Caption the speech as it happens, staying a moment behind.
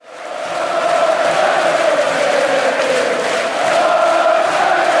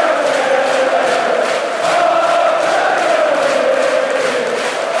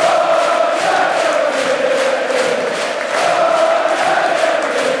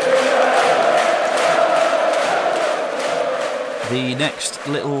The next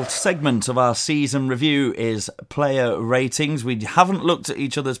little segment of our season review is player ratings. We haven't looked at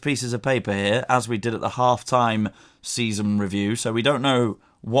each other's pieces of paper here, as we did at the half-time season review, so we don't know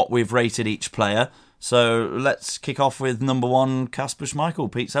what we've rated each player. So let's kick off with number 1, Kasper Schmeichel,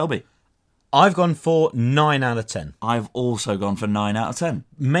 Pete Selby. I've gone for 9 out of 10. I've also gone for 9 out of 10.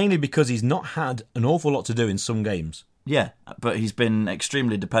 Mainly because he's not had an awful lot to do in some games. Yeah, but he's been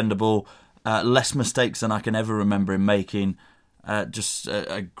extremely dependable, less mistakes than I can ever remember him making. Just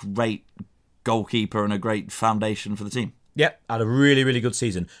a great goalkeeper and a great foundation for the team. Yep, had a really, really good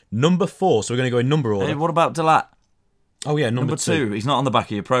season. Number 4, so we're going to go in number order. Hey, what about Delat? Oh yeah, number 2. He's not on the back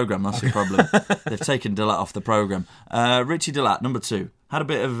of your programme, that's your problem. They've taken Delat off the programme. Richie Delat, number 2. Had a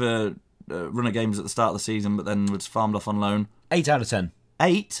bit of a run of games at the start of the season, but then was farmed off on loan. 8 out of 10.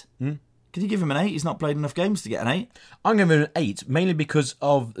 8? Can you give him an 8? He's not played enough games to get an 8. I'm giving him an 8, mainly because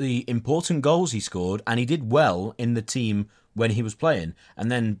of the important goals he scored, and he did well in the team when he was playing.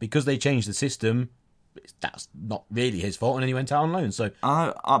 And then because they changed the system, that's not really his fault, and then he went out on loan. So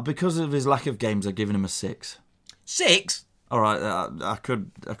because of his lack of games, I've given him a 6. 6? All right, I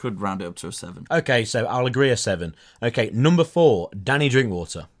could round it up to a 7. Okay, so I'll agree a 7. Okay, number 4, Danny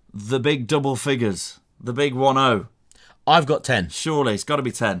Drinkwater. The big double figures. The big 1-0. I've got 10. Surely, it's got to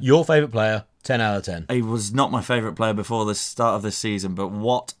be 10. Your favourite player, 10 out of 10. He was not my favourite player before the start of this season, but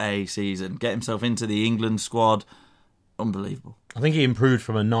what a season. Get himself into the England squad. Unbelievable. I think he improved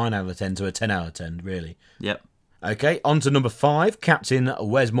from a 9 out of 10 to a 10 out of 10, really. Yep. Okay, on to number 5, Captain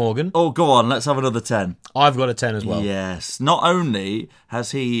Wes Morgan. Oh, go on, let's have another 10. I've got a 10 as well. Yes. Not only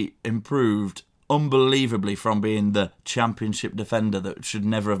has he improved unbelievably from being the championship defender that should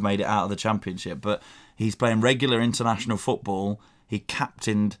never have made it out of the championship, but he's playing regular international football. He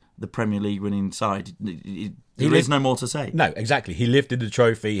captained the Premier League winning side. There is no more to say. No, exactly. He lifted the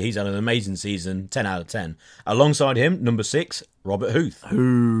trophy. He's had an amazing season, 10 out of 10. Alongside him, number 6, Robert Huth.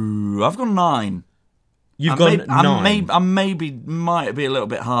 Ooh, I've gone 9. You've gone 9. I maybe might be a little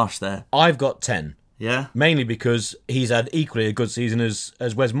bit harsh there. I've got 10. Yeah? Mainly because he's had equally a good season as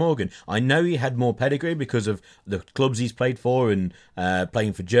Wes Morgan. I know he had more pedigree because of the clubs he's played for and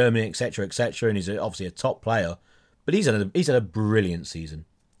playing for Germany, etc., and he's obviously a top player. But he's had a brilliant season.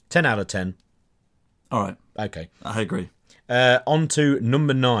 10 out of 10. All right. Okay. I agree. On to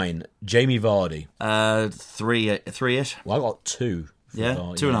number 9, Jamie Vardy. 3-ish. Well, I got 2. Yeah?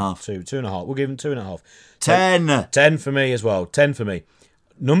 2.5. 2.5. We'll give him 2.5. 10. 10 for me as well. 10 for me.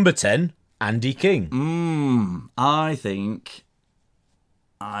 Number 10, Andy King. I think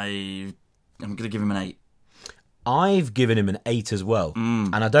I'm going to give him an 8. I've given him an 8 as well.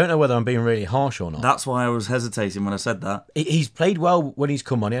 And I don't know whether I'm being really harsh or not. That's why I was hesitating when I said that. He's played well when he's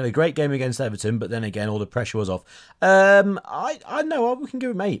come on. He had a great game against Everton, but then again, all the pressure was off. I know we can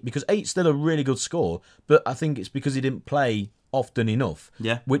give him 8 because 8's still a really good score, but I think it's because he didn't play often enough.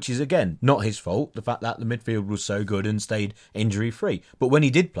 Yeah. Which is, again, not his fault, the fact that the midfield was so good and stayed injury-free. But when he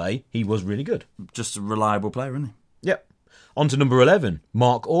did play, he was really good. Just a reliable player, isn't he? Yep. On to number 11,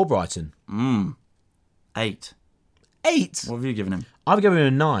 Mark Albrighton. 8. 8? What have you given him? I've given him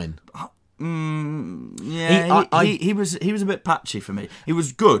a 9. Yeah, he was a bit patchy for me. He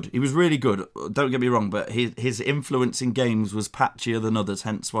was good. He was really good. Don't get me wrong, but his influence in games was patchier than others,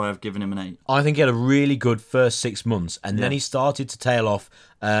 hence why I've given him an 8. I think he had a really good first 6 months, and then he started to tail off.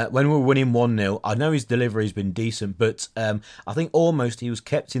 When we were winning 1-0, I know his delivery's been decent, but I think almost he was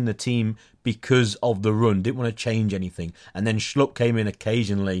kept in the team because of the run. Didn't want to change anything. And then Schlupp came in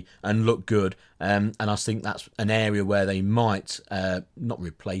occasionally and looked good. And I think that's an area where they might, not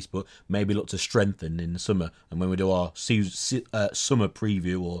replace, but maybe look to strengthen in the summer. And when we do our summer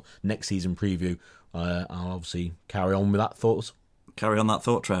preview or next season preview, I'll obviously carry on with that thought. Carry on that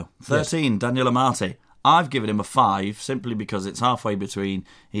thought trail. 13, yes. Daniel Amati. I've given him a 5 simply because it's halfway between.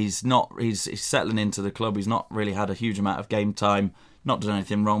 He's settling into the club. He's not really had a huge amount of game time. Not done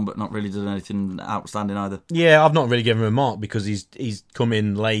anything wrong, but not really done anything outstanding either. Yeah, I've not really given him a mark because he's come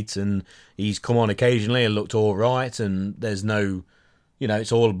in late and he's come on occasionally and looked all right. And there's no,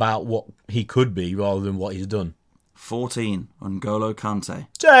 it's all about what he could be rather than what he's done. 14, N'Golo Kante.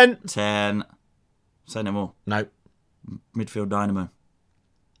 10. Say no more. No. Midfield dynamo.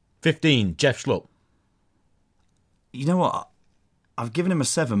 15, Jeff Schlupp. You know what? I've given him a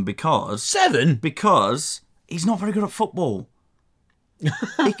 7 because... 7? Because he's not very good at football.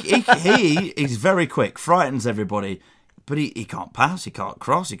 he is very quick, frightens everybody, but he can't pass, he can't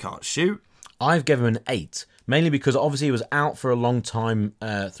cross, he can't shoot. I've given him an 8, mainly because obviously he was out for a long time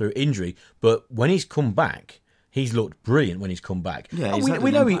through injury, but when he's come back, he's looked brilliant when he's come back. Yeah, we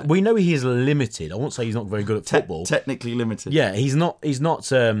know he is limited. I won't say he's not very good at football. Technically limited. Yeah, he's not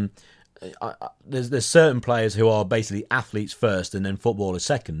there's certain players who are basically athletes first and then footballers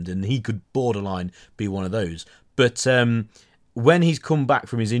second, and he could borderline be one of those. But when he's come back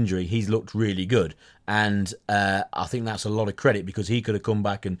from his injury, he's looked really good. And I think that's a lot of credit, because he could have come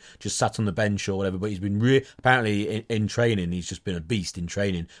back and just sat on the bench or whatever. But he's been apparently in training. He's just been a beast in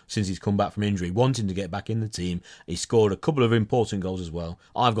training since he's come back from injury, wanting to get back in the team. He scored a couple of important goals as well.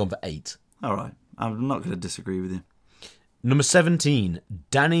 I've gone for 8. All right. I'm not going to disagree with you. Number 17,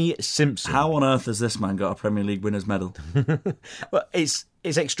 Danny Simpson. How on earth has this man got a Premier League winner's medal? Well, it's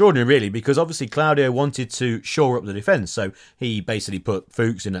extraordinary, really, because obviously Claudio wanted to shore up the defence, so he basically put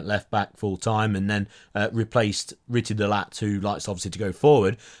Fuchs in at left back full time, and then replaced Richard Delat, who likes obviously to go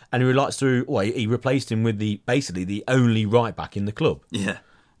forward, and he replaced him with the only right back in the club. Yeah,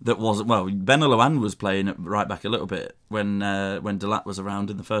 that wasn't Ben Oloan was playing at right back a little bit when Delat was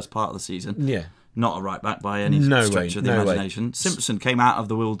around in the first part of the season. Yeah. Not a right back by any stretch of the imagination. Simpson came out of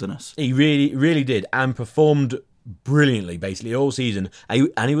the wilderness. He really, really did, and performed brilliantly basically all season.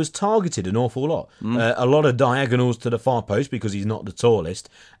 And he was targeted an awful lot. A lot of diagonals to the far post because he's not the tallest.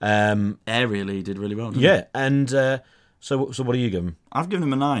 Aerially, he did really well. Didn't Yeah, and so what do you give him? I've given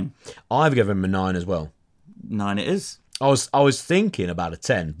him a 9. I've given him a 9 as well. 9 it is. I was thinking about a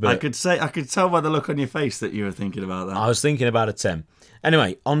 10, but I could tell by the look on your face that you were thinking about that. I was thinking about a 10.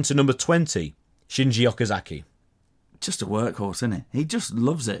 Anyway, on to number 20. Shinji Okazaki. Just a workhorse, isn't he? He just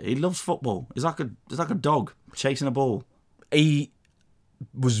loves it. He loves football. He's like a dog chasing a ball. He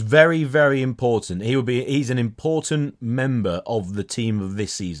was very, very important. He's an important member of the team of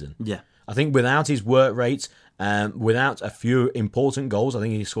this season. Yeah. I think without his work rate, without a few important goals, I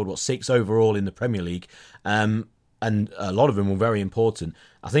think he scored 6 overall in the Premier League, and a lot of them were very important.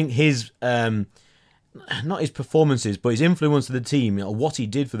 I think his not his performances, but his influence of the team, what he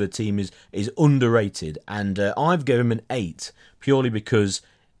did for the team is underrated. And I've given him an 8 purely because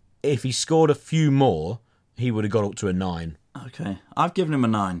if he scored a few more, he would have got up to a 9. Okay, I've given him a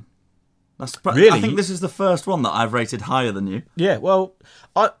 9. Really? I think this is the first one that I've rated higher than you. Yeah, well,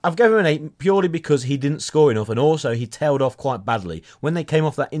 I've given him an 8 purely because he didn't score enough, and also he tailed off quite badly. When they came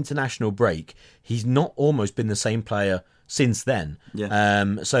off that international break, he's not almost been the same player since then.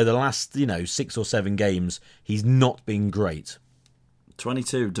 Yeah. So the last 6 or 7 games, he's not been great.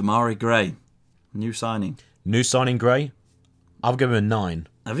 22, Damari Gray, new signing. New signing Gray, I've given him a 9.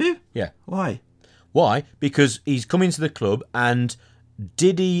 Have you? Yeah. Why? Why? Because he's come into the club, and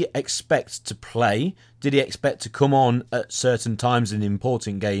did he expect to play? Did he expect to come on at certain times in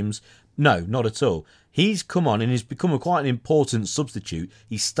important games? No, not at all. He's come on and he's become quite an important substitute.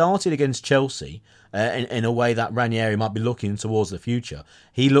 He started against Chelsea in a way that Ranieri might be looking towards the future.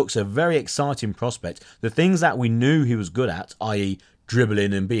 He looks a very exciting prospect. The things that we knew he was good at, i.e.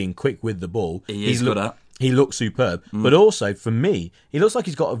 dribbling and being quick with the ball, he's good at. He looks superb. But also, for me, he looks like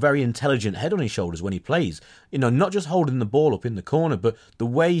he's got a very intelligent head on his shoulders when he plays. Not just holding the ball up in the corner, but the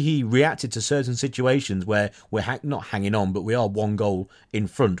way he reacted to certain situations where we're not hanging on, but we are 1 goal in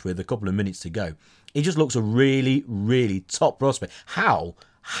front with a couple of minutes to go. He just looks a really, really top prospect. How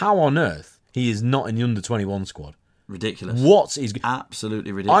on earth he is not in the under-21 squad? Ridiculous. What is...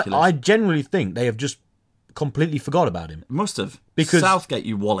 Absolutely ridiculous. I generally think they have just completely forgot about him. Must have. Because Southgate,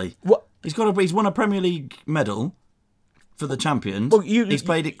 you wally. What? He's won a Premier League medal for the champions. Well, he's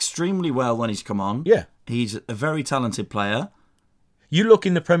played extremely well when he's come on. Yeah. He's a very talented player. You look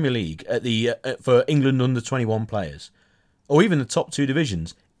in the Premier League at the for England under-21 players, or even the top 2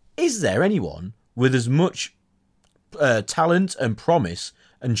 divisions, is there anyone with as much talent and promise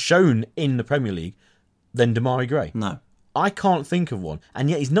and shown in the Premier League than Damari Gray? No. I can't think of one, and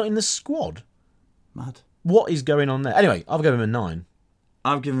yet he's not in the squad. Mad. What is going on there? Anyway, I've given him a 9.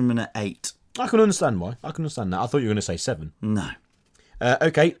 I've given him an 8. I can understand why. I can understand that. I thought you were going to say 7. No.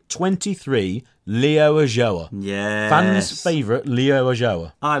 Okay, 23, Leo Ajoa. Yes. Fans' favourite, Leo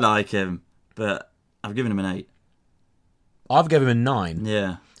Ajoa. I like him, but I've given him an 8. I've given him a 9.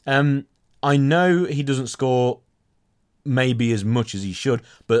 Yeah. I know he doesn't score maybe as much as he should,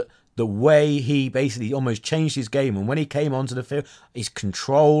 but the way he basically almost changed his game, and when he came onto the field, his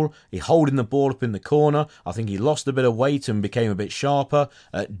control, he holding the ball up in the corner, I think he lost a bit of weight and became a bit sharper,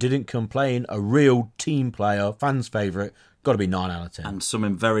 didn't complain, a real team player, fans' favourite, got to be 9 out of 10. And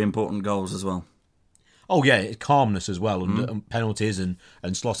some very important goals as well. Oh yeah, calmness as well, and penalties and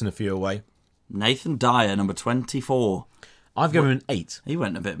slotting a few away. Nathan Dyer, number 24. I've given him an 8. He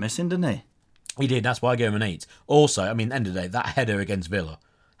went a bit missing, didn't he? He did, that's why I gave him an 8. Also, I mean, end of the day, that header against Villa,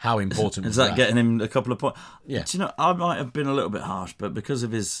 how important was that? Is that getting him a couple of points? Yeah. Do you know, I might have been a little bit harsh, but because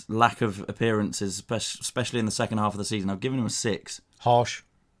of his lack of appearances, especially in the second half of the season, I've given him a 6. Harsh.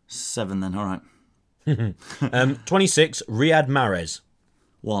 7 then, all right. 26, Riyad Mahrez.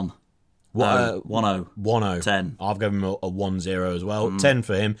 1. What, 1-0. 1-0. 10. I've given him a 1-0 as well. 10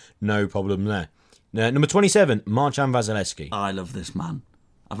 for him, no problem there. Number 27, Marcin Vasilevsky. I love this man.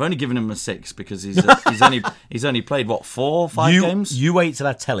 I've only given him a 6 because he's only played, 4 or 5 games? You wait till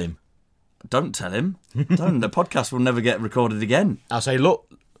I tell him. Don't tell him. Don't. The podcast will never get recorded again. I'll say, look,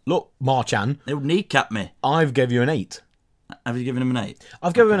 Marcin. He'll kneecap me. I've given you an 8. Have you given him an 8?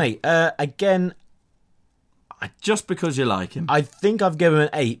 I've given him an 8. Again... Just because you like him. I think I've given him an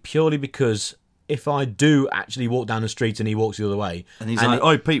 8 purely because if I do actually walk down the street and he walks the other way... And he's like,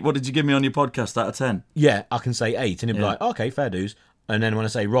 "Oi, Pete, what did you give me on your podcast out of 10? Yeah, I can say 8 and he'll be like, okay, fair dues. And then when I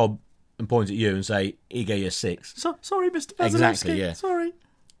say Rob and point at you and say, he gave you a 6. Sorry, Mr. Vasilevsky. Exactly, yeah. Sorry.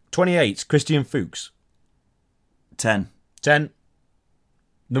 28, Christian Fuchs. 10. 10.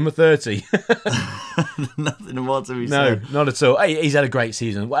 Number 30. Nothing more to be No, said. not at all. Hey, he's had a great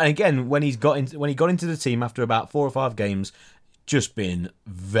season. And again, when he got into the team after about 4 or 5 games, just been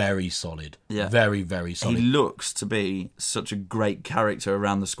very solid. Yeah. Very, very solid. He looks to be such a great character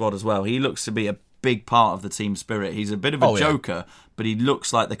around the squad as well. He looks to be a big part of the team spirit. He's a bit of a joker, but he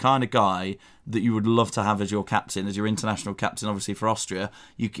looks like the kind of guy that you would love to have as your captain, as your international captain, obviously for Austria.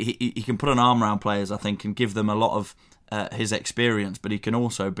 He can put an arm around players, I think, and give them a lot of his experience, but he can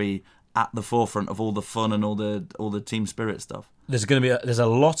also be at the forefront of all the fun and all the team spirit stuff. There's a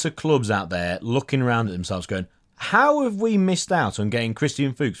lot of clubs out there looking around at themselves going, how have we missed out on getting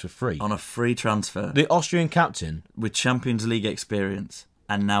Christian Fuchs for free? On a free transfer. The Austrian captain. With Champions League experience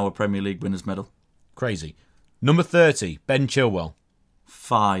and now a Premier League winners' medal. Crazy. Number 30, Ben Chilwell.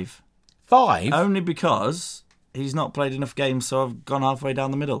 5. 5? Only because he's not played enough games, so I've gone halfway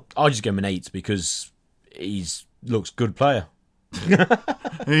down the middle. I just give him an 8 because looks good player.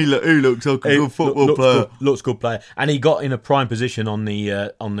 He looks like a good football player. Looks good player, and he got in a prime position on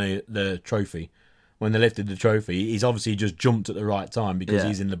the trophy when they lifted the trophy. He's obviously just jumped at the right time because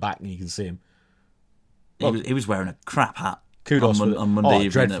he's in the back and you can see him. He was wearing a crap hat. Kudos on Monday evening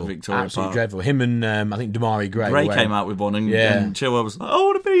dreadful, at Victoria absolutely Park. dreadful. Him and I think Damari Gray. Gray came out with one, and Chilwell was like, "I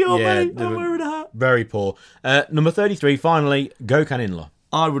want to be your mate. I'm wearing a hat." Very poor. Number 33, finally, Gökhan Inler.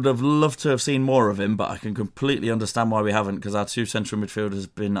 I would have loved to have seen more of him, but I can completely understand why we haven't, because our 2 central midfielders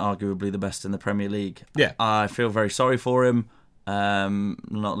have been arguably the best in the Premier League. Yeah. I feel very sorry for him,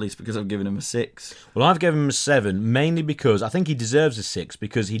 not least because I've given him a 6. Well, I've given him a 7, mainly because I think he deserves a 6,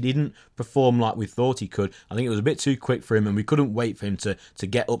 because he didn't perform like we thought he could. I think it was a bit too quick for him, and we couldn't wait for him to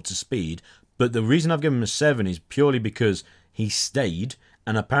get up to speed. But the reason I've given him a 7 is purely because he stayed,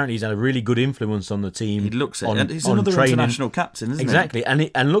 and apparently he's had a really good influence on the team. He looks it. On, And he's on another training. international captain, isn't Exactly.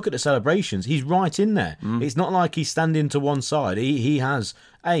 And look at the celebrations. He's right in there. It's not like he's standing to one side. He has,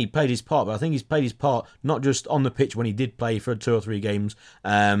 played his part, but I think he's played his part not just on the pitch when he did play for 2 or 3 games,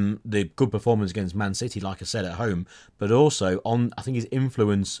 the good performance against Man City, like I said, at home, but also on, I think his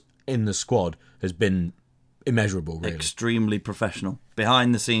influence in the squad has been immeasurable, really. Extremely professional.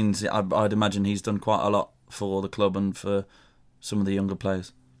 Behind the scenes, I'd imagine he's done quite a lot for the club and for some of the younger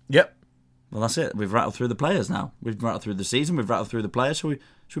players. Yep. Well, that's it. We've rattled through the players now. We've rattled through the season. We've rattled through the players. Should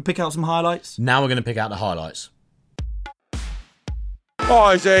we pick out some highlights? Now we're going to pick out the highlights.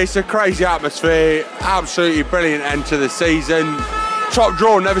 Oh, it's a crazy atmosphere. Absolutely brilliant end to the season. Top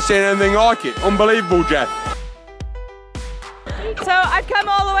draw, never seen anything like it. Unbelievable, Jeff. So I've come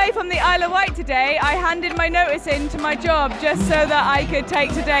all the way from the Isle of Wight today. I handed my notice in to my job just so that I could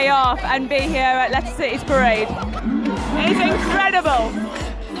take today off and be here at Leicester City's parade. It's incredible.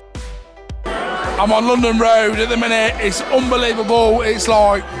 I'm on London Road at the minute. It's unbelievable. It's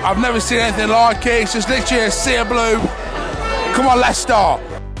like I've never seen anything like it. It's just literally a sea of blue. Come on, Leicester.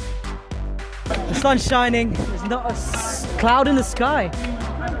 The sun's shining. There's not a cloud in the sky.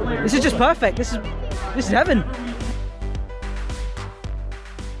 This is just perfect. This is heaven.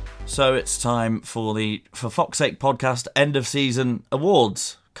 So it's time for Fox's Sake podcast end of season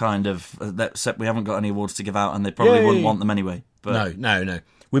awards, kind of. Except we haven't got any awards to give out, and they probably wouldn't want them anyway. But No.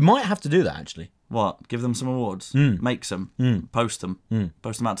 We might have to do that, actually. What? Give them some awards? Make some? Post them?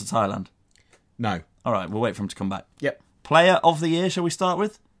 Post them out to Thailand? No. All right, we'll wait for him to come back. Yep. Player of the year, shall we start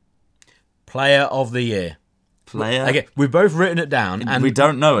with? Player of the year. Player? Okay, we've both written it down. And we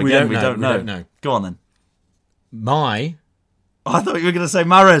don't know. Again, we don't know. We don't know. Go on then. I thought you were going to say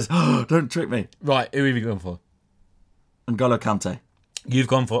Mahrez. Don't trick me. Right, who have you gone for? N'Golo Kante. You've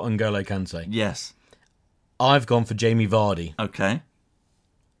gone for N'Golo Kante. Yes. I've gone for Jamie Vardy. Okay.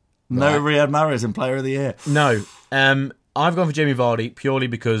 No Riyad Mahrez in Player of the Year. No. I've gone for Jamie Vardy purely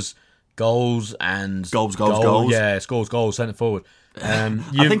because goals and... Goals. Yeah, scores, goals, centre forward. I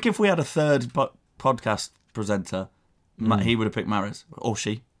think if we had a third podcast presenter, he would have picked Mahrez. Or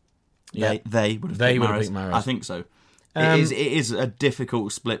she. Yeah. They would have picked Mahrez. I think so. It is a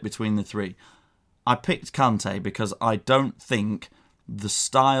difficult split between the three. I picked Kante because I don't think the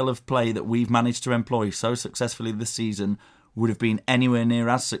style of play that we've managed to employ so successfully this season would have been anywhere near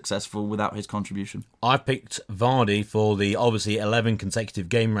as successful without his contribution. I picked Vardy for the obviously 11 consecutive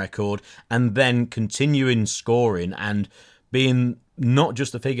game record, and then continuing scoring and being not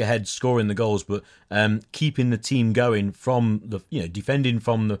just the figurehead scoring the goals, but keeping the team going from the defending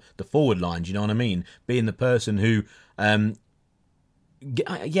from the forward line. Do you know what I mean? Being the person who.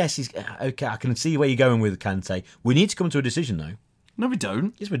 Yes, he's okay. I can see where you're going with Kante. We need to come to a decision, though. No, we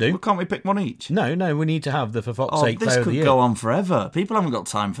don't. Yes, we do. Well, can't we pick one each? No, we need to have the for fuck's sake this player of the could year. go on forever. People haven't got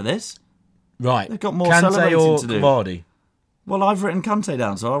time for this. Right, They've got more Kante celebrating or to do. Vardy? Well, I've written Kante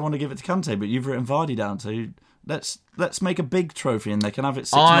down, so I want to give it to Kante, but you've written Vardy down, so let's make a big trophy and they can have it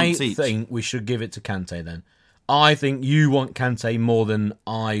 6 months each. I think we should give it to Kante then. I think you want Kante more than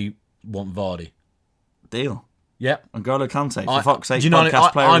I want Vardy. Deal. Yep. N'Golo Kante, for fuck's sake, do you know what I mean?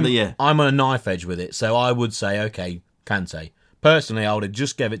 podcast player of the year. I'm on a knife edge with it, so I would say, okay, Kante. Personally, I would have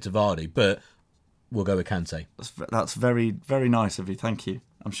just gave it to Vardy, but we'll go with Kante. That's very, very nice of you. Thank you.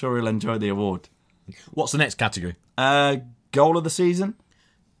 I'm sure he'll enjoy the award. What's the next category? Goal of the season?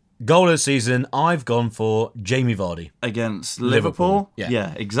 Goal of the season, I've gone for Jamie Vardy. Against Liverpool?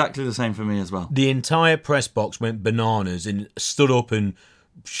 Yeah. Exactly the same for me as well. The entire press box went bananas and stood up and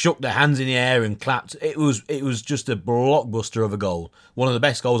shook their hands in the air and clapped. It was just a blockbuster of a goal. One of the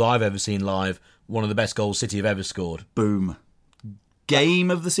best goals I've ever seen live. One of the best goals City have ever scored. Boom.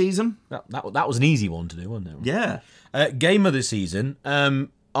 Game of the season? That was an easy one to do, wasn't it? Yeah. Game of the season.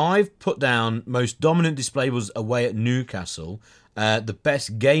 I've put down most dominant display was away at Newcastle. The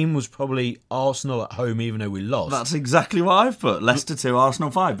best game was probably Arsenal at home, even though we lost. That's exactly what I've put. Leicester 2, Arsenal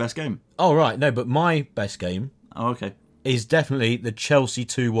 5, best game. Oh, right. No, but my best game Oh, okay. is definitely the Chelsea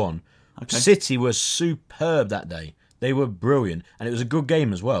 2-1. Okay. City was superb that day. They were brilliant, and it was a good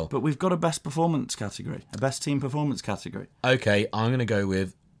game as well. But we've got a best performance category, a best team performance category. Okay, I'm going to go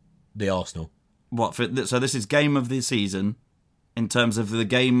with the Arsenal. So this is game of the season in terms of the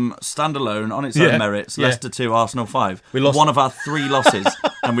game standalone on its own merits. Yeah. Leicester 2, Arsenal 5. We lost one of our 3 losses,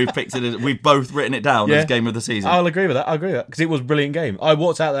 and we've picked it. We've both written it down as game of the season. I'll agree with that. because it was a brilliant game. I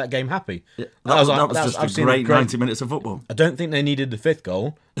walked out of that game happy. That was just a great 90 minutes of football. I don't think they needed the 5th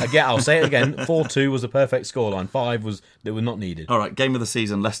goal. Again, I'll say it again. 4-2 was the perfect scoreline. 5 was they were not needed. All right, game of the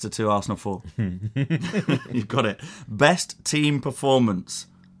season: Leicester 2, Arsenal 4. You've got it. Best team performance.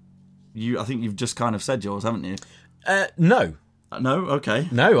 I think you've just kind of said yours, haven't you? No. No, okay.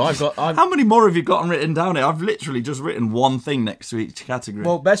 No, I've How many more have you got written down here? I've literally just written one thing next to each category.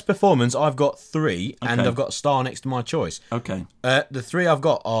 Well, best performance, I've got 3, and Okay. I've got a star next to my choice. Okay. The 3 I've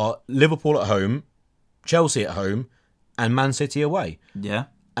got are Liverpool at home, Chelsea at home, and Man City away. Yeah.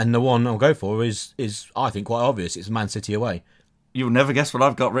 And the one I'll go for is I think quite obvious. It's Man City away. You'll never guess what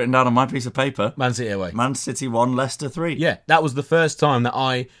I've got written down on my piece of paper. Man City away. Man City 1, Leicester 3. Yeah, that was the first time that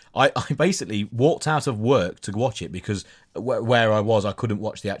I basically walked out of work to watch it because where I was, I couldn't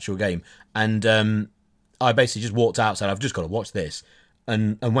watch the actual game. And I basically just walked out and said, I've just got to watch this.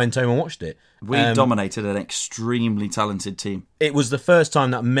 And went home and watched it. We dominated an extremely talented team. It was the first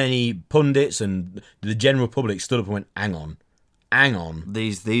time that many pundits and the general public stood up and went, hang on.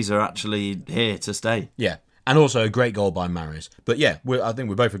 These are actually here to stay. Yeah. And also a great goal by Mahrez. But yeah, I think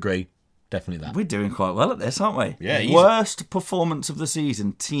we both agree. Definitely that. We're doing quite well at this, aren't we? Yeah, easy. Worst performance of the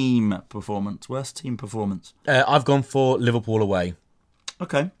season. Team performance. Worst team performance. I've gone for Liverpool away.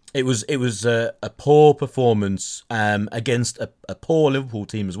 Okay. It was a poor performance against a poor Liverpool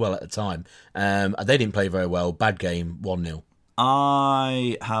team as well at the time. They didn't play very well. Bad game, 1-0.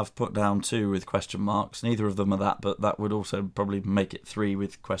 I have put down 2 with question marks. Neither of them are that, but that would also probably make it 3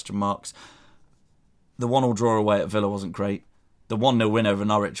 with question marks. The 1-1 draw away at Villa wasn't great. The 1-0 win over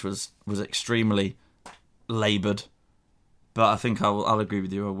Norwich was extremely laboured. But I think I'll agree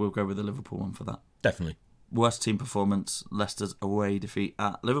with you. I will go with the Liverpool one for that. Definitely. Worst team performance, Leicester's away defeat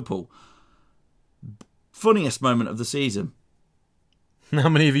at Liverpool. Funniest moment of the season. How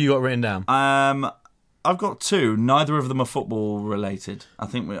many have you got written down? I've got 2. Neither of them are football related. I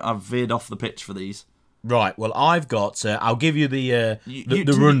think I've veered off the pitch for these. Right. Well, I've got. I'll give you the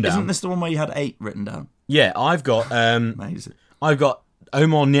the rundown. Isn't this the one where you had 8 written down? Yeah, I've got. Amazing. I've got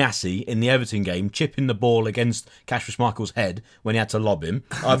Omar Niasse in the Everton game chipping the ball against Kasper Schmeichel's head when he had to lob him.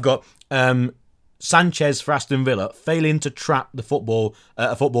 I've got Sanchez for Aston Villa failing to trap the football.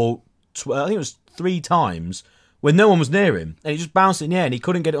 I think it was 3 times. When no one was near him, and he just bounced in the air and he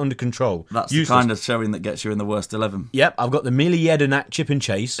couldn't get it under control. That's Useless. the kind of showing that gets you in the worst 11. Yep, I've got the Mili Jedinak chip and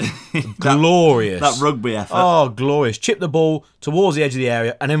chase. Glorious. That rugby effort. Oh, glorious. Chip the ball towards the edge of the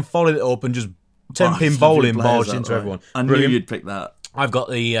area and then followed it up and just 10-pin bowling barged into everyone. I Brilliant. knew you'd pick that. I've got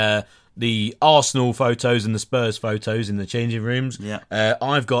the Arsenal photos and the Spurs photos in the changing rooms. Yeah.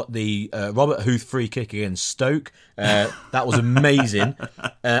 I've got the Robert Huth free kick against Stoke. That was amazing.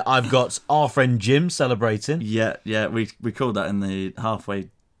 I've got our friend Jim celebrating. Yeah. We called that in the halfway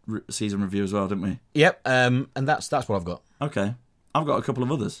season review as well, didn't we? Yep. And that's what I've got. Okay. I've got a couple of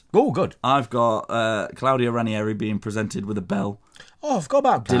others. Oh, good. I've got Claudio Ranieri being presented with a bell. Oh, I forgot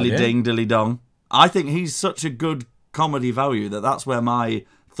about Claudio. Dilly ding, dilly dong. I think he's such a good comedy value that's where my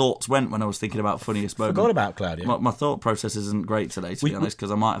thoughts went when I was thinking about funniest moment. Forgot about Claudio. My thought process isn't great today, to be honest,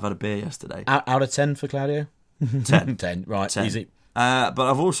 because I might have had a beer yesterday. Out of 10 for Claudio? 10. 10, right, 10. Easy. But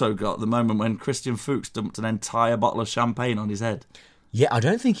I've also got the moment when Christian Fuchs dumped an entire bottle of champagne on his head. Yeah, I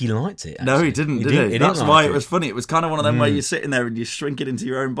don't think he liked it. Actually. No, he didn't, did he? That's didn't why like it was funny. It was kind of one of them where you're sitting there and you're shrinking into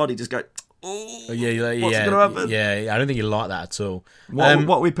your own body, just go, oh, what's going to happen? Yeah, I don't think he liked that at all. What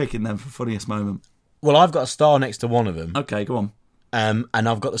are we picking then for funniest moment? Well, I've got a star next to one of them. Okay, go on. And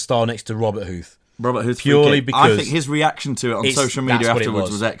I've got the star next to Robert Huth. Robert Huth, purely because I think his reaction to it on social media afterwards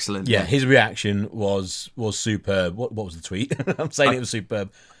was excellent. Yeah, his reaction was superb. What was the tweet? I'm saying it was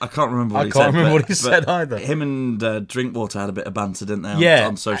superb. I can't remember what he said. I can't remember what he said either. Him and Drinkwater had a bit of banter, didn't they,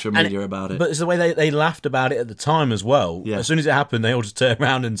 on social media about it. But it's the way they laughed about it at the time as well. Yeah. As soon as it happened, they all just turned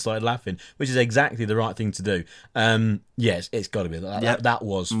around and started laughing, which is exactly the right thing to do. Yes, it's got to be that. That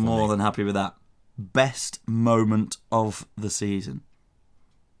was funny. More than happy with that. Best moment of the season.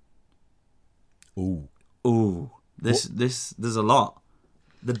 Ooh, this there's a lot.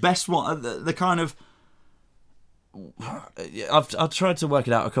 The best one, the kind of, I've tried to work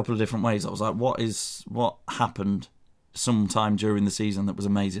it out a couple of different ways. I was like, what happened sometime during the season that was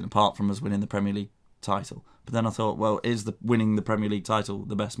amazing, apart from us winning the Premier League title? But then I thought, well, is winning the Premier League title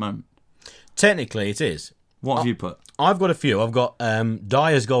the best moment? Technically, it is. What have you put? I've got a few. I've got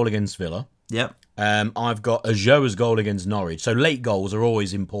Dyer's goal against Villa. Yep. I've got Ajoa's goal against Norwich. So late goals are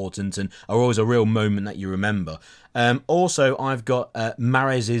always important and are always a real moment that you remember. Also, I've got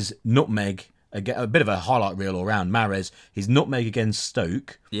Mahrez's nutmeg, a bit of a highlight reel all round. Mahrez, his nutmeg against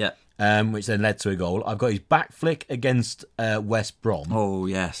Stoke, which then led to a goal. I've got his back flick against West Brom. Oh,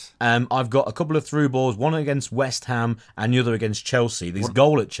 yes. I've got a couple of through balls, one against West Ham and the other against Chelsea. This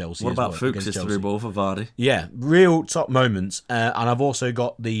goal at Chelsea. What about well, Fuchs' through ball for Vardy? Yeah, real top moments. And I've also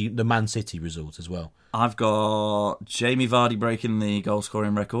got the Man City result as well. I've got Jamie Vardy breaking the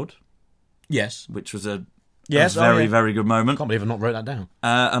goal-scoring record. Yes. Which was a Yes, very, very good moment. I can't believe I've not wrote that down.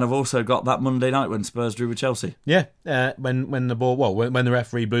 And I've also got that Monday night when Spurs drew with Chelsea. Yeah, when the ball, when the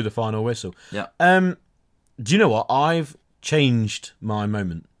referee blew the final whistle. Yeah. Do you know what? I've changed my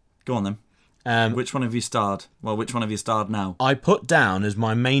moment. Go on then. Which one have you starred? Well, which one have you starred now? I put down as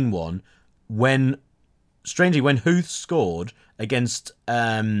my main one when Huth scored against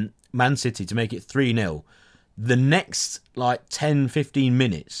Man City to make it 3-0. The next 10-15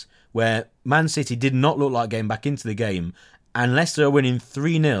 minutes where Man City did not look like getting back into the game, and Leicester are winning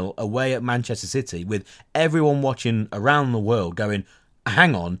 3-0 away at Manchester City, with everyone watching around the world going,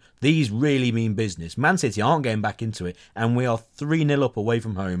 hang on, these really mean business. Man City aren't getting back into it, and we are 3-0 up away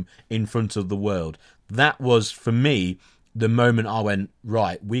from home in front of the world. That was, for me, the moment I went,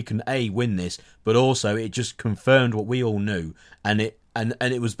 right, we can win this, but also it just confirmed what we all knew, and it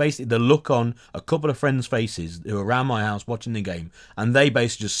was basically the look on a couple of friends' faces who were around my house watching the game, and they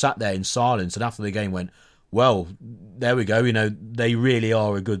basically just sat there in silence, and after the game went, well, there we go, they really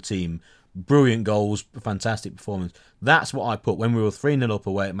are a good team. Brilliant goals, fantastic performance. That's what I put when we were 3-0 up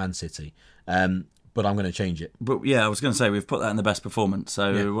away at Man City. But I'm going to change it. But yeah, I was going to say, we've put that in the best performance,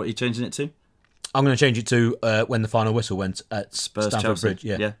 so What are you changing it to? I'm going to change it to when the final whistle went at Spurs Stamford Chelsea. Bridge.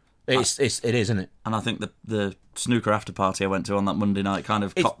 Yeah. It is, isn't it? And I think the snooker after party I went to on that Monday night kind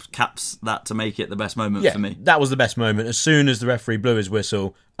of caps that to make it the best moment for me. That was the best moment. As soon as the referee blew his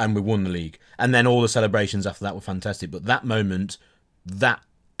whistle and we won the league. And then all the celebrations after that were fantastic. But that moment, that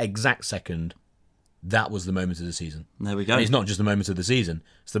exact second, that was the moment of the season. There we go. And it's not just the moment of the season.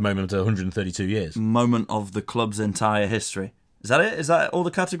 It's the moment of 132 years. Moment of the club's entire history. Is that it? Is that all the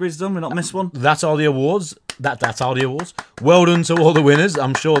categories done? We've not missed one? That's all the awards. That's all the awards. Well done to all the winners.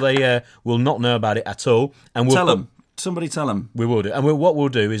 I'm sure they will not know about it at all. And we'll tell them. Somebody tell them. We will do. And what we'll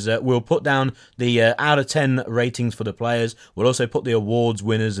do is we'll put down the out of 10 ratings for the players. We'll also put the awards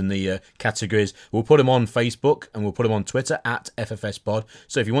winners and the categories. We'll put them on Facebook and we'll put them on Twitter at FFSPod.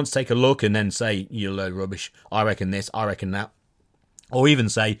 So if you want to take a look and then say, you load rubbish, I reckon this, I reckon that, or even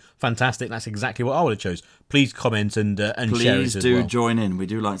say, fantastic, that's exactly what I would have chose, please comment and share it as well. Please do join in. We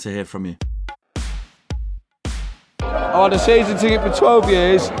do like to hear from you. I had a season ticket for 12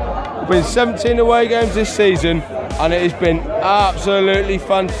 years. I've been 17 away games this season, and it has been absolutely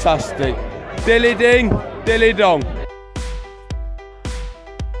fantastic. Dilly ding, dilly dong.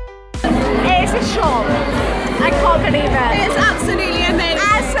 It's a shock. I can't believe it. It's absolutely amazing.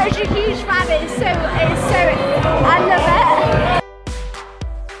 I'm such a huge fan. It's so, I love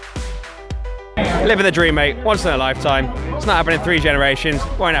it. Living the dream, mate. Once in a lifetime. It's not happening in 3 generations.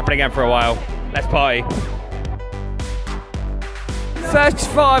 Won't happen again for a while. Let's party.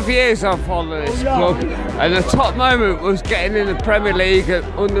 35 years I've followed this club, and the top moment was getting in the Premier League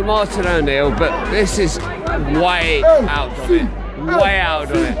under Martin O'Neill, but this is way out of it. Way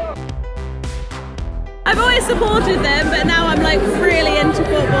out of it. I've always supported them, but now I'm like really into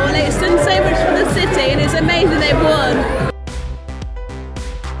football. It's done so much for the city, and it's amazing they've won.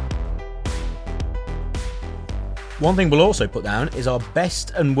 One thing we'll also put down is our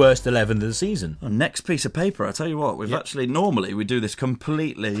best and worst 11 of the season. Well, next piece of paper, I tell you what, we've actually, normally we do this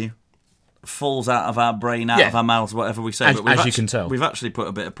completely, falls out of our brain, out of our mouths, whatever we say. As you can tell. We've actually put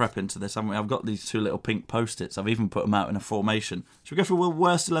a bit of prep into this, haven't we? I've got these 2 little pink Post-its. I've even put them out in a formation. Should we go for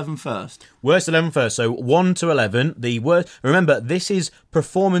worst 11 first? Worst 11 first. So 1 to 11. The worst. Remember, this is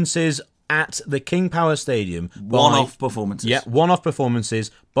performances at the King Power Stadium. One-off performances. Yeah, one-off performances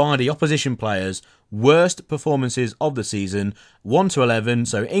by the opposition players. Worst performances of the season, 1 to 11.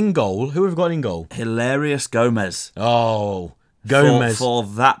 So in goal, who have we got in goal? Hilarious Gomez. Oh, Gomez. For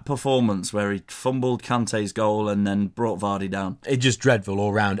that performance where he fumbled Kante's goal and then brought Vardy down. It's just dreadful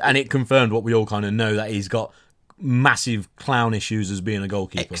all round. And it confirmed what we all kind of know, that he's got massive clown issues as being a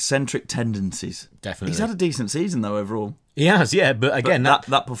goalkeeper. Eccentric tendencies. Definitely. He's had a decent season, though, overall. He has, yeah, but again, that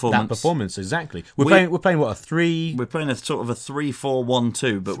performance. That performance, exactly. We're playing what, a 3... We're playing a sort of a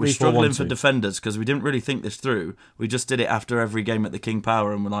 3-4-1-2, but we're struggling for defenders because we didn't really think this through. We just did it after every game at the King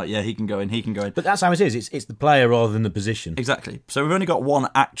Power, and we're like, yeah, he can go in, he can go in. But that's how it is. It's the player rather than the position. Exactly. So we've only got one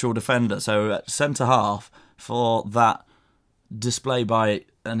actual defender. So at centre-half, for that display by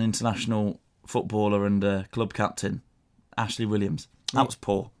an international footballer and club captain, Ashley Williams. That was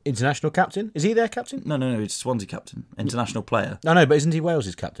poor. International captain? Is he their captain? No, he's Swansea captain. International player. No, but isn't he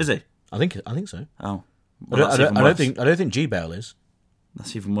Wales' captain? Is he? I think so. Oh. Well, I don't think G Bale is.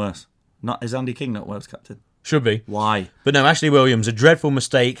 That's even worse. Is Andy King not Wales captain? Should be. Why? But no, Ashley Williams, a dreadful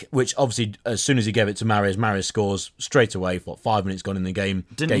mistake, which obviously, as soon as he gave it to Mahrez scores straight away. 5 minutes gone in the game.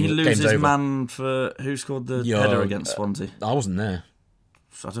 Didn't he lose his man for who scored the header against Swansea? I wasn't there.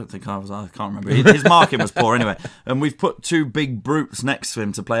 I don't think I was. I can't remember. His marking was poor anyway. And we've put 2 big brutes next to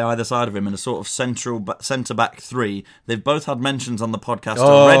him to play either side of him in a sort of centre-back 3. They've both had mentions on the podcast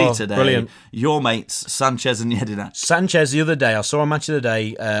already today. Brilliant. Your mates, Sanchez and Jedinak. Sanchez, the other day, I saw a match of the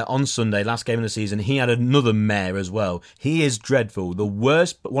day on Sunday, last game of the season. He had another mare as well. He is dreadful.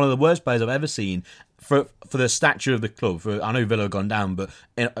 One of the worst players I've ever seen. For the stature of the club, I know Villa have gone down, but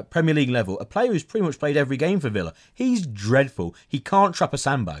at Premier League level, a player who's pretty much played every game for Villa, he's dreadful. He can't trap a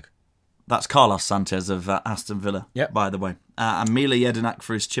sandbag. That's Carlos Sanchez of Aston Villa, by the way. And Mila Jedinak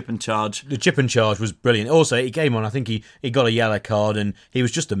for his chip and charge. The chip and charge was brilliant. Also, he came on, I think he got a yellow card, and he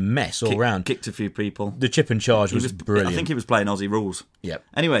was just a mess all round. Kicked a few people. The chip and charge was brilliant. I think he was playing Aussie rules. Yep.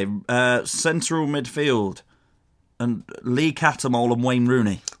 Anyway, central midfield. And Lee Cattermole and Wayne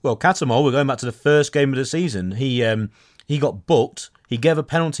Rooney. Well, Cattermole, we're going back to the first game of the season. He got booked, he gave a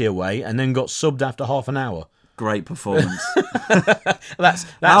penalty away, and then got subbed after half an hour. Great performance. that's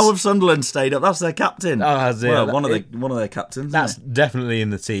How have Sunderland stayed up? That's their captain. Oh, well, one of their captains. That's definitely in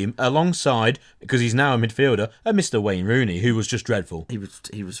the team. Alongside, because he's now a midfielder, Mr. Wayne Rooney, who was just dreadful. He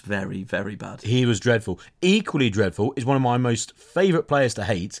was very, very bad. He was dreadful. Equally dreadful is one of my most favourite players to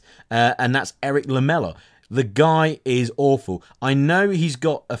hate, and that's Eric Lamela. The guy is awful. I know he's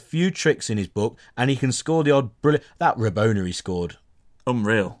got a few tricks in his book, and he can score the odd brilliant... That Rabona he scored.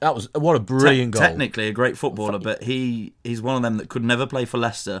 Unreal. That was what a brilliant goal. Technically a great footballer, but he's one of them that could never play for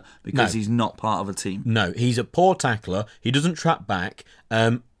Leicester because he's not part of a team. No, he's a poor tackler. He doesn't trap back.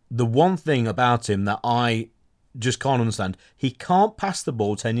 The one thing about him that I just can't understand, he can't pass the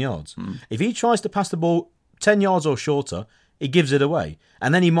ball 10 yards. If he tries to pass the ball 10 yards or shorter, he gives it away.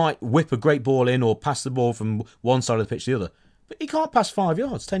 And then he might whip a great ball in or pass the ball from one side of the pitch to the other. But he can't pass 5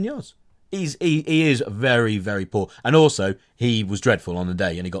 yards, 10 yards. He is very, very poor. And also, he was dreadful on the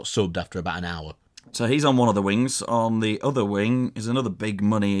day and he got subbed after about an hour. So he's on one of the wings. On the other wing is another big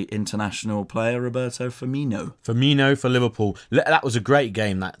money international player, Roberto Firmino. Firmino for Liverpool. That was a great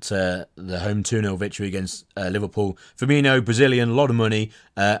game, that the home 2-0 victory against Liverpool. Firmino, Brazilian, a lot of money,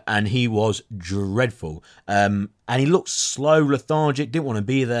 and he was dreadful. And he looked slow, lethargic, didn't want to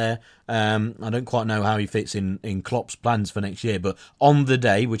be there. I don't quite know how he fits in Klopp's plans for next year, but on the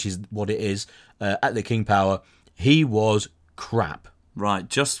day, which is what it is, at the King Power, he was crap. Right,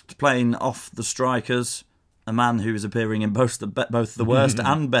 just playing off the strikers, a man who is appearing in both the worst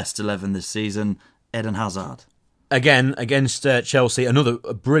and best 11 this season, Eden Hazard. Again, against Chelsea, another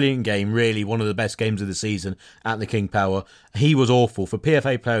brilliant game, really one of the best games of the season at the King Power. He was awful. For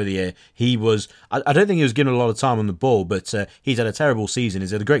PFA Player of the Year, he was... I don't think he was given a lot of time on the ball, but he's had a terrible season.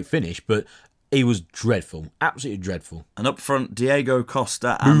 He's had a great finish, but he was dreadful. Absolutely dreadful. And up front, Diego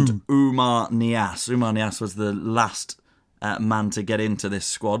Costa and Umar Niasse. Umar Niasse was the last man to get into this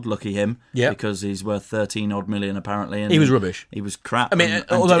squad. Lucky him. Yeah. Because he's worth 13-odd million, apparently. And he was rubbish. He was crap. I mean,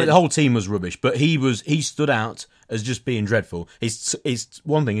 although the whole team was rubbish, but he stood out as just being dreadful. His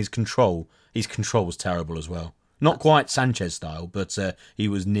one thing, his control was terrible as well. Not quite Sanchez style, but he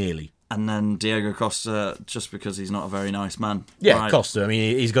was nearly. And then Diego Costa, just because he's not a very nice man. Yeah, right. Costa. I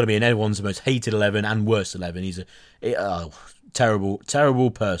mean, he's got to be in everyone's most hated 11 and worst 11. He's a terrible,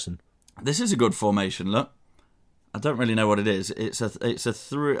 terrible person. This is a good formation. Look, I don't really know what it is. It's a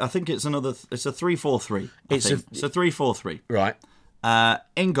 3-4-3. It's a 3-4-3. Right.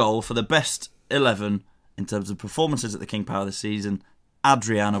 In goal for the best 11 in terms of performances at the King Power this season,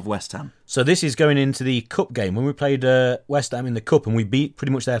 Adrian of West Ham. So this is going into the Cup game. When we played West Ham in the Cup and we beat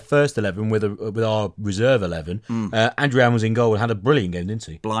pretty much their first 11 with our reserve 11, Adrian was in goal and had a brilliant game, didn't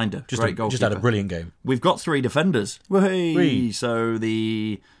he? Blinder. Great goalkeeper. Just had a brilliant game. We've got 3 defenders. So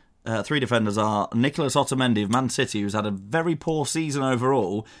the 3 defenders are Nicolas Otamendi of Man City, who's had a very poor season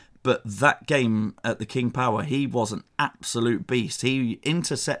overall, but that game at the King Power, he was an absolute beast. He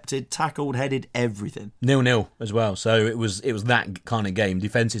intercepted, tackled, headed, everything. 0-0 as well. So it was that kind of game.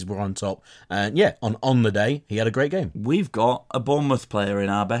 Defences were on top. And yeah, on the day, he had a great game. We've got a Bournemouth player in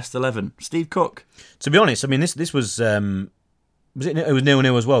our best 11, Steve Cook. To be honest, I mean, this was... it was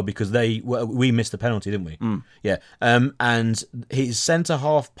 0-0 as well because we missed the penalty, didn't we? Yeah. And his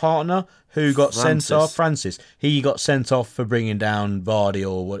centre-half partner who got sent off, Francis, he got sent off for bringing down Vardy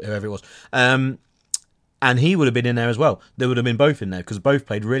or whatever it was. And he would have been in there as well. They would have been both in there because both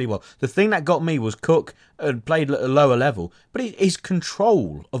played really well. The thing that got me was Cook had played at a lower level, but his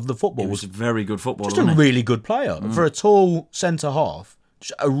control of the football was a very good footballer. Just a really good player. For a tall centre-half,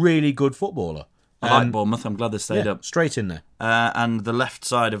 just a really good footballer. I like Bournemouth. I'm glad they stayed up. Straight in there. And the left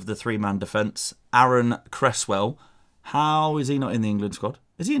side of the 3-man defence, Aaron Cresswell. How is he not in the England squad?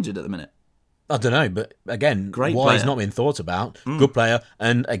 Is he injured at the minute? I don't know, but again, great why player. He's not been thought about. Good player.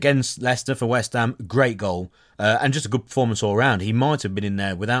 And against Leicester for West Ham, great goal. And just a good performance all round. He might have been in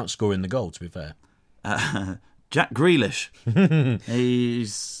there without scoring the goal, to be fair. Jack Grealish.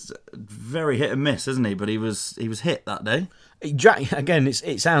 He's very hit and miss, isn't he? But he was hit that day. Jack, again,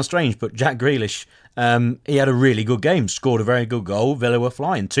 it sounds strange, but Jack Grealish, he had a really good game, scored a very good goal. Villa were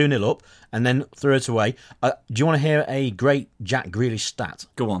flying 2-0 up and then threw it away. Do you want to hear a great Jack Grealish stat?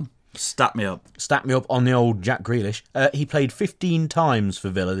 Go on, stat me up. Stat me up on the old Jack Grealish. He played 15 times for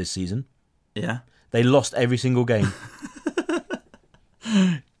Villa this season. Yeah. They lost every single game.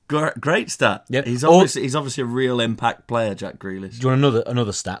 Great stat. Yep. He's obviously a real impact player, Jack Grealish. Do you want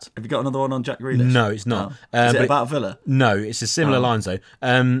another stat? Have you got another one on Jack Grealish? No, it's not. Oh. Is it about Villa? No, it's a similar lines though.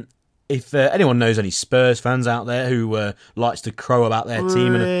 If anyone knows any Spurs fans out there who likes to crow about their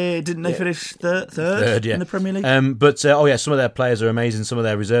team, didn't they finish third in the Premier League? But some of their players are amazing. Some of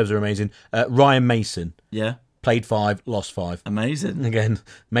their reserves are amazing. Ryan Mason, played 5, lost 5. Amazing. Again,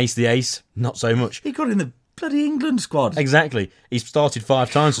 Mace the ace, not so much. He got in the bloody England squad. Exactly. He's started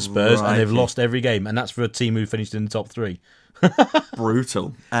 5 times for Spurs and they've lost every game, and that's for a team who finished in the top 3.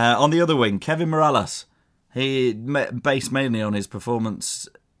 Brutal. On the other wing, Kevin Morales. He based mainly on his performance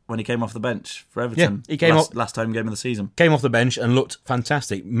when he came off the bench for Everton. Yeah, he came last home game of the season. Came off the bench and looked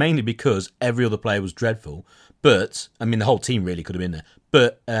fantastic, mainly because every other player was dreadful. But, I mean, the whole team really could have been there.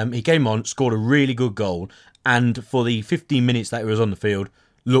 But he came on, scored a really good goal, and for the 15 minutes that he was on the field,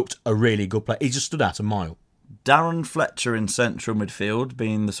 looked a really good player. He just stood out a mile. Darren Fletcher in central midfield,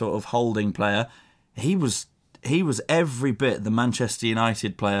 being the sort of holding player, he was every bit the Manchester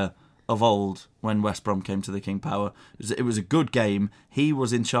United player of old when West Brom came to the King Power. It was a good game. He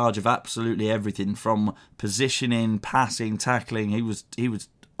was in charge of absolutely everything from positioning, passing, tackling. He was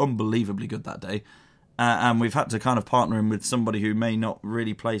unbelievably good that day. And we've had to kind of partner him with somebody who may not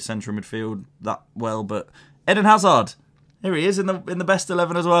really play central midfield that well, but Eden Hazard. Here he is in the best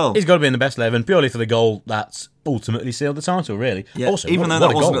 11 as well. He's got to be in the best 11 purely for the goal that's ultimately sealed the title, really. Yeah, also, even though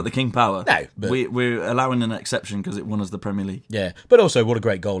that wasn't at the King Power. No, but we're allowing an exception because it won us the Premier League. Yeah, but also what a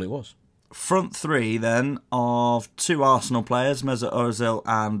great goal it was. Front 3 then of 2 Arsenal players, Mesut Ozil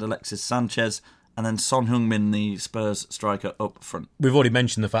and Alexis Sanchez, and then Son Heung-min, the Spurs striker, up front. We've already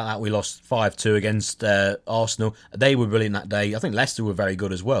mentioned the fact that we lost 5-2 against Arsenal. They were brilliant that day. I think Leicester were very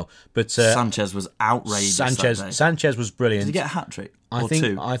good as well. But Sanchez was outrageous that day. Sanchez was brilliant. Did he get a hat-trick?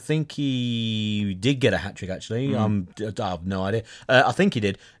 I think he did get a hat-trick, actually. I have no idea. I think he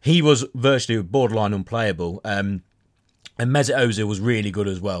did. He was virtually borderline unplayable. And Mesut Ozil was really good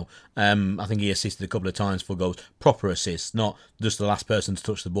as well. I think he assisted a couple of times for goals. Proper assists, not just the last person to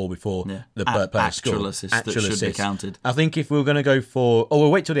touch the ball before the player scored. Actual assists that should be counted. I think if we were going to go for...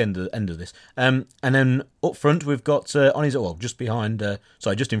 we'll wait till the end of this. And then up front, we've got just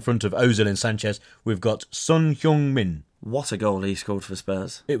in front of Ozil and Sanchez, we've got Son Heung-min. What a goal he scored for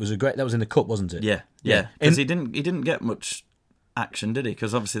Spurs. It was that was in the cup, wasn't it? Yeah. Because he didn't get much action, did he?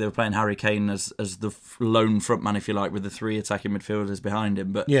 Because obviously they were playing Harry Kane as the lone frontman, if you like, with the 3 attacking midfielders behind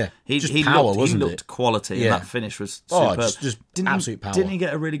him. But he looked quality, and that finish was superb. Just absolute power. Didn't he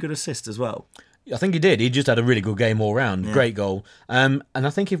get a really good assist as well? I think he did. He just had a really good game all round. Yeah. Great goal. And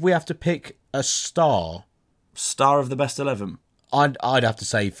I think if we have to pick a star of the best 11, I'd have to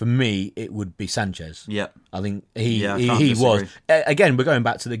say, for me, it would be Sanchez. Yeah. I think he was. Again, we're going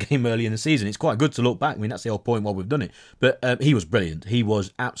back to the game early in the season. It's quite good to look back. I mean, that's the whole point why we've done it. But he was brilliant. He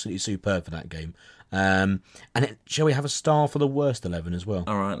was absolutely superb for that game. Shall we have a star for the worst 11 as well?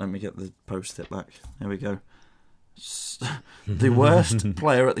 All right, let me get the post-it back. There we go. The worst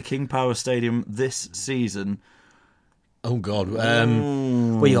player at the King Power Stadium this season. Oh, God.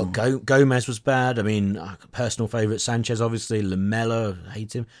 You got Gomez was bad. I mean, personal favourite, Sanchez, obviously. Lamela,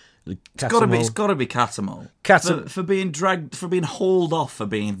 hate him. It's got to be Catamol. For being dragged, for being hauled off for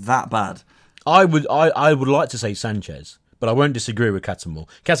being that bad. I would like to say Sanchez, but I won't disagree with Catamol.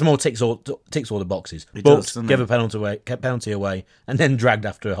 Catamol ticks all the boxes. Give a penalty away, and then dragged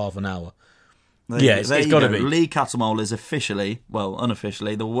after half an hour. It's got to be. Lee Catamol is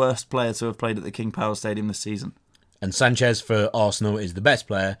unofficially, the worst player to have played at the King Power Stadium this season. And Sanchez for Arsenal is the best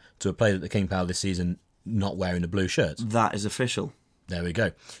player to have played at the King Power this season, not wearing a blue shirt. That is official. There we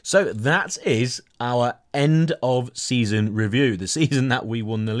go. So that is our end of season review, the season that we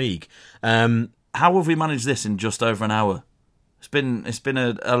won the league. How have we managed this in just over an hour? It's been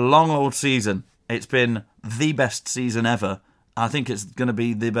a long old season. It's been the best season ever. I think it's going to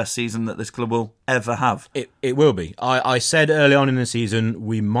be the best season that this club will ever have. It will be. I said early on in the season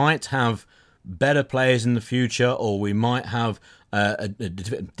we might have better players in the future, or we might have a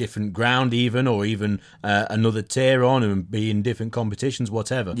different ground even, or even another tier on and be in different competitions,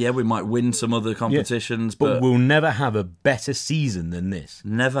 whatever. Yeah, we might win some other competitions. But we'll never have a better season than this.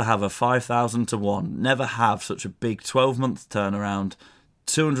 Never have a 5,000 to 1. Never have such a big 12-month turnaround.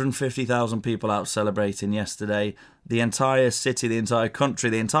 250,000 people out celebrating yesterday. The entire city, the entire country,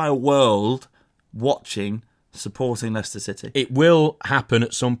 the entire world watching, supporting Leicester City. It will happen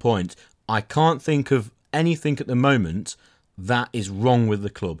at some point. I can't think of anything at the moment that is wrong with the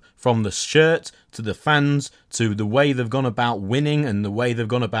club. From the shirt to the fans to the way they've gone about winning and the way they've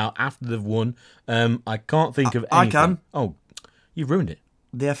gone about after they've won. I can't think of anything. I can. Oh, you've ruined it.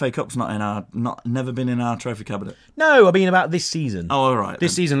 The FA Cup's never been in our trophy cabinet. No, I mean about this season. Oh, all right.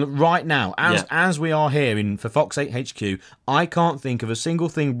 This season, right now, as we are here for Fox 8 HQ, I can't think of a single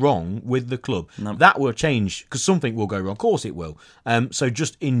thing wrong with the club. No. That will change, because something will go wrong. Of course it will. So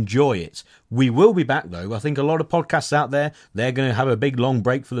just enjoy it. We will be back, though. I think a lot of podcasts out there, they're going to have a big, long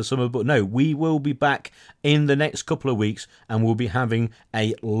break for the summer. But no, we will be back in the next couple of weeks, and we'll be having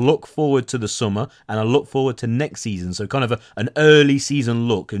a look forward to the summer and a look forward to next season. So kind of an early season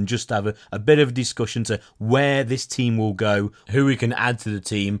look, and just have a bit of a discussion to where this team will go, who we can add to the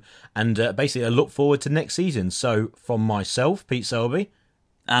team, and basically a look forward to next season. So from myself, Pete Selby,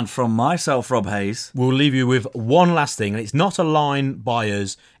 and from myself, Rob Hayes, we'll leave you with one last thing, and it's not a line by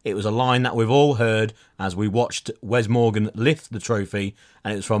us. It was a line that we've all heard as we watched Wes Morgan lift the trophy,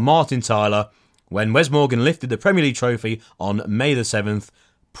 and it was from Martin Tyler. When Wes Morgan lifted the Premier League trophy on May the 7th,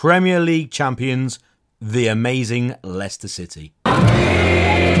 Premier League champions, the amazing Leicester City. We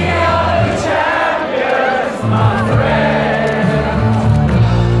are the champions, my friend.